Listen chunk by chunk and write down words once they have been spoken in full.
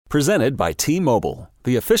Presented by T-Mobile,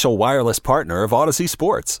 the official wireless partner of Odyssey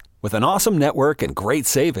Sports. With an awesome network and great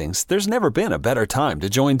savings, there's never been a better time to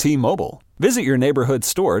join T-Mobile. Visit your neighborhood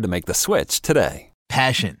store to make the switch today.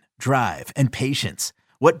 Passion, drive, and patience.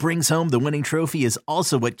 What brings home the winning trophy is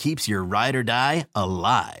also what keeps your ride or die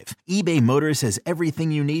alive. eBay Motors has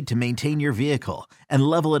everything you need to maintain your vehicle and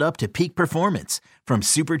level it up to peak performance. From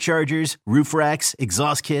superchargers, roof racks,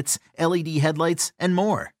 exhaust kits, LED headlights, and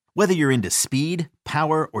more. Whether you're into speed,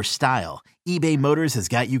 power, or style, eBay Motors has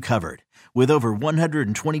got you covered. With over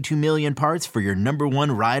 122 million parts for your number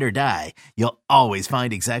one ride or die, you'll always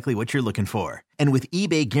find exactly what you're looking for. And with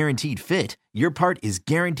eBay Guaranteed Fit, your part is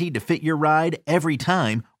guaranteed to fit your ride every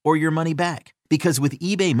time or your money back. Because with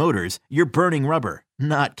eBay Motors, you're burning rubber,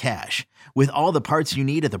 not cash. With all the parts you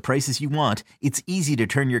need at the prices you want, it's easy to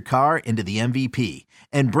turn your car into the MVP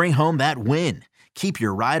and bring home that win. Keep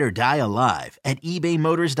your ride or die alive at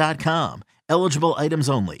ebaymotors.com. Eligible items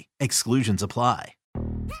only. Exclusions apply.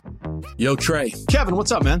 Yo, Trey. Kevin,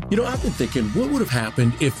 what's up, man? You know, I've been thinking, what would have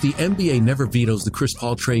happened if the NBA never vetoes the Chris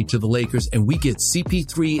Paul trade to the Lakers and we get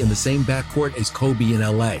CP3 in the same backcourt as Kobe in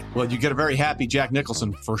LA? Well, you get a very happy Jack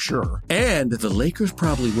Nicholson for sure. And the Lakers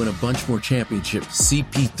probably win a bunch more championships.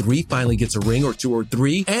 CP3 finally gets a ring or two or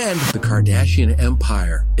three, and the Kardashian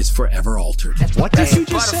empire is forever altered. What did you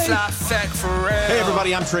just say? Hey,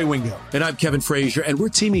 everybody, I'm Trey Wingo. And I'm Kevin Frazier, and we're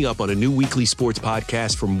teaming up on a new weekly sports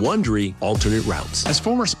podcast from Wondery, Alternate Routes. As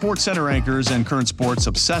former Sports Center anchors and current sports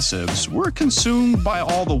obsessives, we're consumed by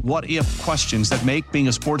all the what-if questions that make being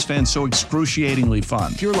a sports fan so excruciatingly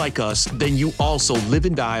fun. If you're like us, then you also live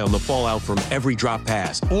and die on the fallout from every drop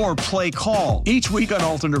pass. Or play call. Each week on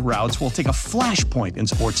Alternate Routes, we'll take a flashpoint in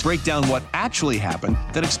sports, break down what actually happened,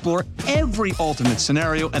 then explore every alternate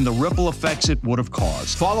scenario and the ripple effects it would have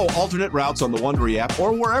caused. Follow Alternate Routes on the Wondery app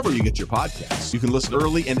or wherever you get your podcasts. You can listen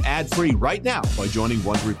early and ad-free right now by joining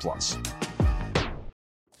Wondery Plus.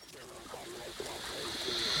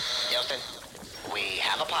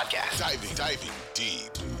 Podcast. Diving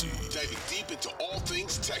deep into all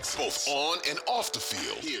things Texas, both on and off the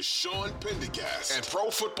field. Here's Sean Pendergast and Pro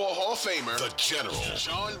Football Hall of Famer, the General,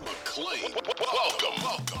 John McClain. Welcome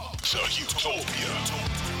to Utopia.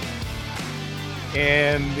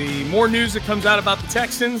 And the more news that comes out about the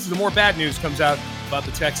Texans, the more bad news comes out about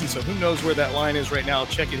the Texans. So who knows where that line is right now? I'll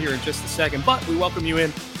check it here in just a second. But we welcome you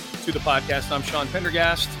in to the podcast. I'm Sean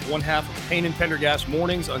Pendergast, one half of Payne and Pendergast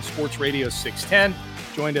Mornings on Sports Radio 610.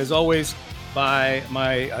 Joined, as always, by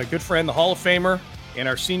my good friend, the Hall of Famer, and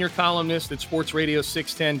our senior columnist at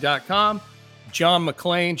sportsradio610.com, John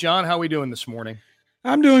McClain. John, how are we doing this morning?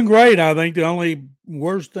 I'm doing great. I think the only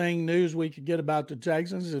worst news we could get about the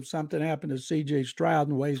Texans is if something happened to C.J. Stroud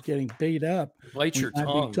and the way he's getting beat up. Bite your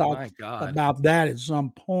tongue. My God. About that at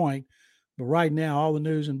some point. But right now, all the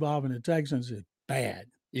news involving the Texans is bad.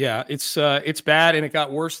 Yeah, it's bad, and it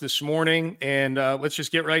got worse this morning. And let's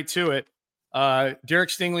just get right to it. Derek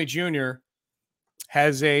Stingley Jr.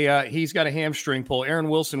 has he's got a hamstring pull. Aaron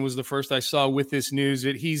Wilson was the first I saw with this news.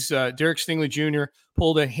 He's Derek Stingley Jr.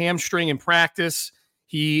 pulled a hamstring in practice.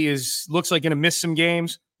 He looks like going to miss some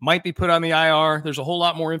games, might be put on the IR. There's a whole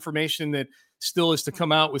lot more information that still is to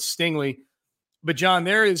come out with Stingley. But John,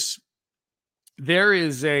 there's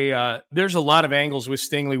a lot of angles with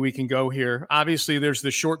Stingley we can go here. Obviously, there's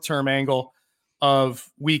the short-term angle of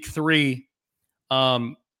week 3.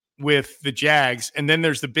 With the Jags. And then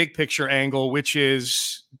there's the big picture angle, which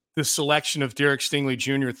is the selection of Derek Stingley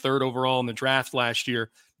Jr., 3rd overall in the draft last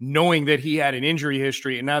year, knowing that he had an injury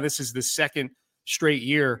history. And now this is the second straight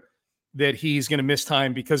year that he's going to miss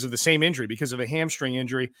time because of the same injury, because of a hamstring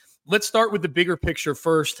injury. Let's start with the bigger picture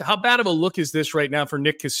first. How bad of a look is this right now for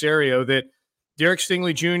Nick Caserio that Derek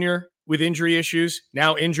Stingley Jr. with injury issues,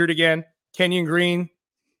 now injured again, Kenyon Green,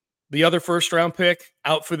 the other first-round pick,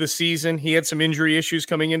 out for the season. He had some injury issues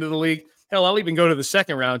coming into the league. Hell, I'll even go to the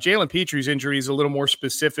second round. Jalen Petre's injury is a little more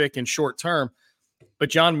specific and short-term. But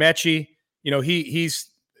John Mechie, he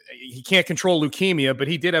can't control leukemia, but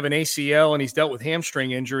he did have an ACL, and he's dealt with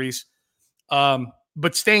hamstring injuries.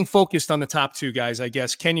 But staying focused on the top two guys, I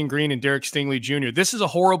guess, Kenyon Green and Derek Stingley Jr., this is a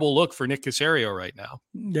horrible look for Nick Caserio right now.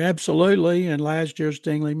 Absolutely. And last year,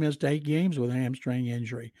 Stingley missed 8 games with a hamstring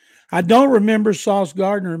injury. I don't remember Sauce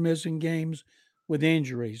Gardner missing games with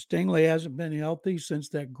injuries. Stingley hasn't been healthy since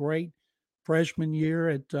that great freshman year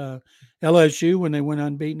at LSU when they went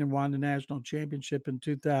unbeaten and won the national championship in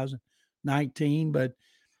 2019. But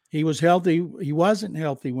he was healthy. He wasn't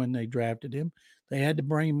healthy when they drafted him. They had to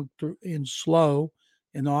bring him in slow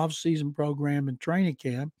in the off-season program and training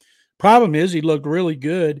camp. Problem is he looked really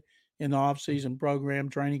good in the off-season program,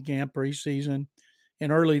 training camp, preseason,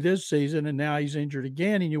 and early this season, and now he's injured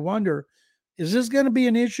again. And you wonder Is this going to be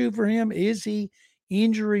an issue for him? Is he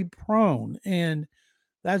injury prone? And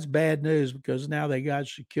that's bad news because now they got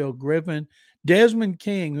Shaquille Griffin. Desmond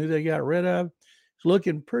King, who they got rid of, is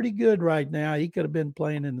looking pretty good right now. He could have been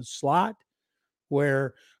playing in the slot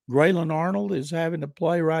where Graylin Arnold is having to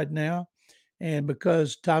play right now. And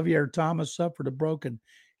because Tavier Thomas suffered a broken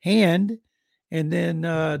hand, and then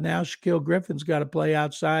now Shaquille Griffin's got to play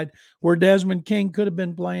outside where Desmond King could have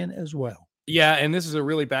been playing as well. Yeah, and this is a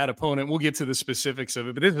really bad opponent. We'll get to the specifics of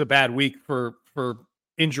it, but this is a bad week for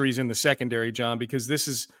injuries in the secondary, John, because this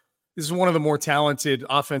is one of the more talented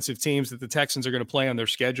offensive teams that the Texans are going to play on their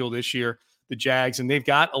schedule this year, the Jags, and they've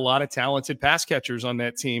got a lot of talented pass catchers on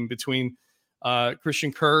that team between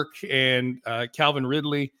Christian Kirk and Calvin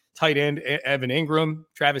Ridley, tight end Evan Ingram,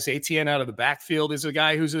 Travis Etienne out of the backfield is a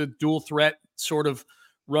guy who's a dual threat sort of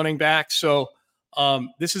running back. So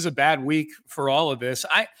this is a bad week for all of this.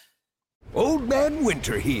 Old Man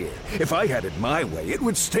Winter here. If I had it my way, it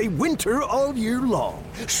would stay winter all year long.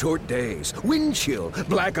 Short days, wind chill,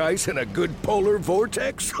 black ice, and a good polar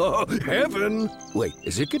vortex. Oh, heaven. Wait,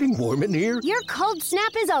 is it getting warm in here? Your cold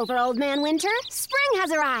snap is over, Old Man Winter. Spring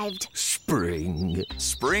has arrived. Spring.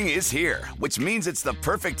 Spring is here, which means it's the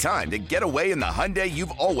perfect time to get away in the Hyundai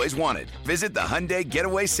you've always wanted. Visit the Hyundai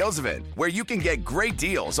Getaway Sales Event, where you can get great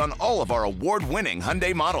deals on all of our award-winning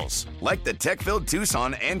Hyundai models, like the tech-filled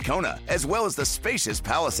Tucson and Kona, as well as the spacious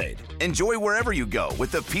Palisade. Enjoy wherever you go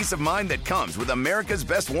with the peace of mind that comes with America's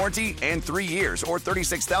best warranty and 3 years or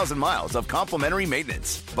 36,000 miles of complimentary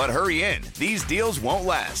maintenance. But hurry in, these deals won't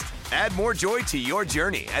last. Add more joy to your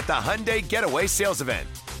journey at the Hyundai Getaway Sales Event.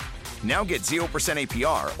 Now get 0%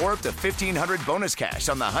 APR or up to $1,500 bonus cash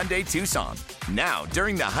on the Hyundai Tucson. Now,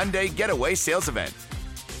 during the Hyundai Getaway Sales Event.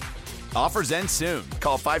 Offers end soon.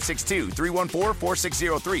 Call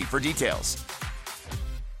 562-314-4603 for details.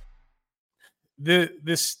 The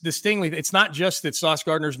Stingley, it's not just that Sauce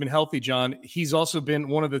Gardner's been healthy, John. He's also been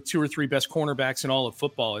one of the 2 or 3 best cornerbacks in all of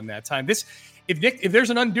football in that time. If there's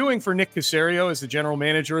an undoing for Nick Caserio as the general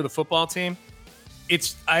manager of the football team,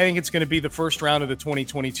 I think it's going to be the first round of the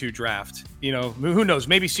 2022 draft. You know, who knows?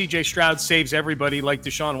 Maybe C.J. Stroud saves everybody like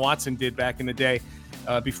Deshaun Watson did back in the day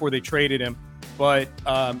before they traded him. But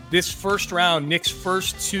this first round, Nick's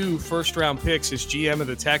first 2 first-round picks as GM of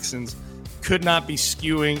the Texans, could not be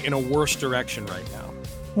skewing in a worse direction right now.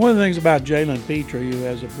 One of the things about Jalen Petrie, who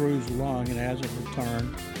has a bruised lung and hasn't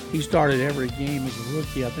returned, he started every game as a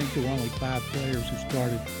rookie. I think there were only 5 players who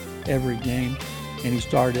started every game, and he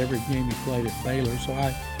started every game he played at Baylor. So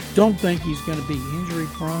I don't think he's going to be injury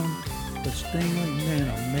prone. But Stingley,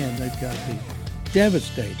 man, they've got to be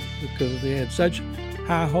devastated because they had such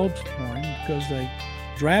high hopes for him because they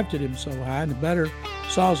drafted him so high. And the better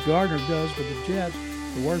Sauce Gardner does for the Jets,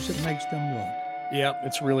 the worse it makes them look. Yeah,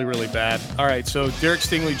 it's really, really bad. All right, so Derek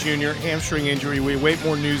Stingley Jr., hamstring injury. We await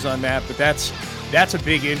more news on that, but that's a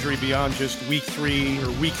big injury beyond just week 3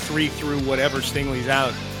 or week 3 through whatever Stingley's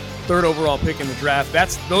out. 3rd overall pick in the draft.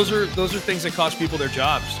 Those are things that cost people their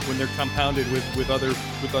jobs when they're compounded with other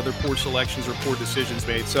poor selections or poor decisions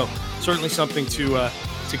made. So certainly something to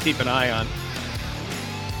keep an eye on.